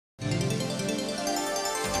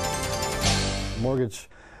Mortgage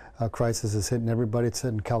crisis is hitting everybody. It's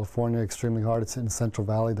hitting California extremely hard. It's hitting Central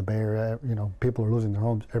Valley, the Bay Area. You know, people are losing their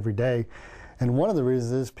homes every day. And one of the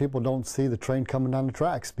reasons is people don't see the train coming down the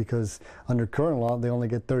tracks because under current law, they only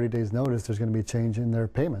get 30 days notice there's going to be a change in their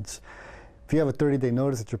payments. If you have a 30-day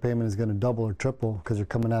notice that your payment is going to double or triple because you're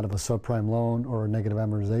coming out of a subprime loan or a negative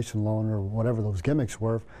amortization loan or whatever those gimmicks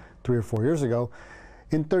were 3 or 4 years ago,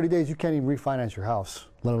 in 30 days you can't even refinance your house,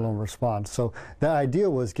 let alone respond. So the idea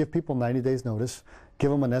was give people 90 days notice,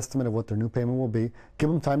 give them an estimate of what their new payment will be, give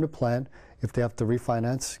them time to plan. If they have to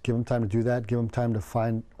refinance, give them time to do that, give them time to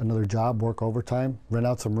find another job, work overtime, rent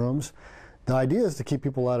out some rooms. The idea is to keep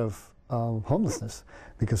people out of homelessness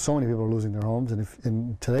because so many people are losing their homes. And if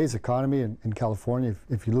in today's economy in California,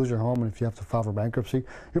 if you lose your home and if you have to file for bankruptcy,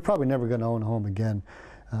 you're probably never going to own a home again,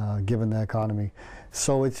 given the economy.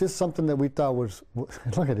 So it's just something that we thought was,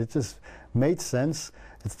 look at it, just made sense.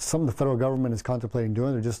 It's something the federal government is contemplating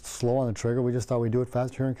doing. They're just slow on the trigger. We just thought we'd do it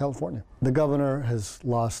fast here in California. The governor has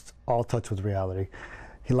lost all touch with reality.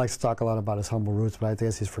 He likes to talk a lot about his humble roots, but I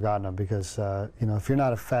guess he's forgotten them because, you know, if you're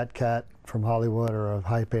not a fat cat from Hollywood or a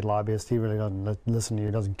high-paid lobbyist, he really doesn't listen to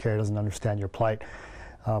you, doesn't care, doesn't understand your plight.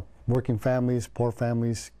 Working families, poor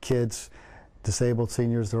families, kids, disabled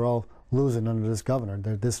seniors, they're all losing under this governor.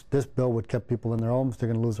 This bill would keep people in their homes. They're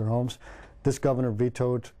going to lose their homes. This governor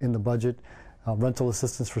vetoed in the budget rental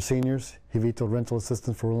assistance for seniors. He vetoed rental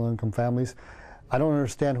assistance for low-income families. I don't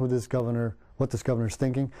understand what this governor is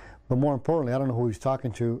thinking, but more importantly, I don't know who he's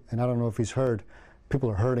talking to, and I don't know if he's heard. People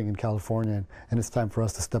are hurting in California, and it's time for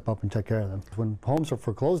us to step up and take care of them. When homes are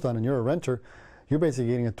foreclosed on and you're a renter, you're basically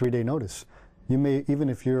getting a 3-day notice. You may, even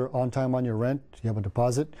if you're on time on your rent, you have a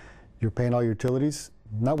deposit, you're paying all your utilities,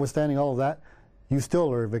 notwithstanding all of that, you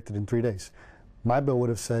still are evicted in 3 days. My bill would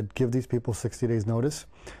have said give these people 60 days notice,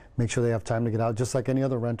 make sure they have time to get out, just like any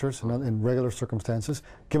other renters in regular circumstances.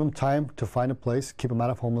 Give them time to find a place, keep them out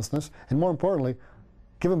of homelessness, and more importantly,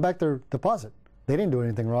 give them back their deposit. They didn't do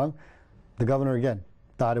anything wrong. The governor, again,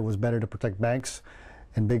 thought it was better to protect banks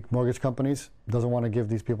and big mortgage companies, doesn't want to give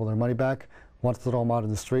these people their money back, wants to throw them out in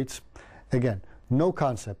the streets. Again, no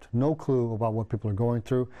concept, no clue about what people are going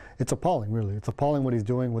through. It's appalling, really. It's appalling what he's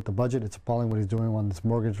doing with the budget. It's appalling what he's doing on this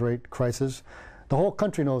mortgage rate crisis. The whole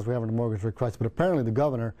country knows we're having a mortgage rate crisis, but apparently the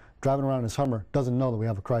governor, driving around in his Hummer, doesn't know that we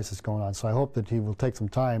have a crisis going on. So I hope that he will take some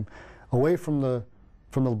time away from the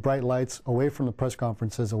bright lights, away from the press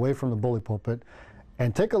conferences, away from the bully pulpit,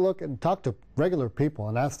 and take a look and talk to regular people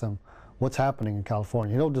and ask them what's happening in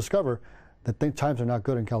California. He'll discover that times are not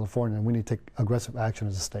good in California, and we need to take aggressive action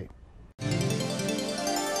as a state.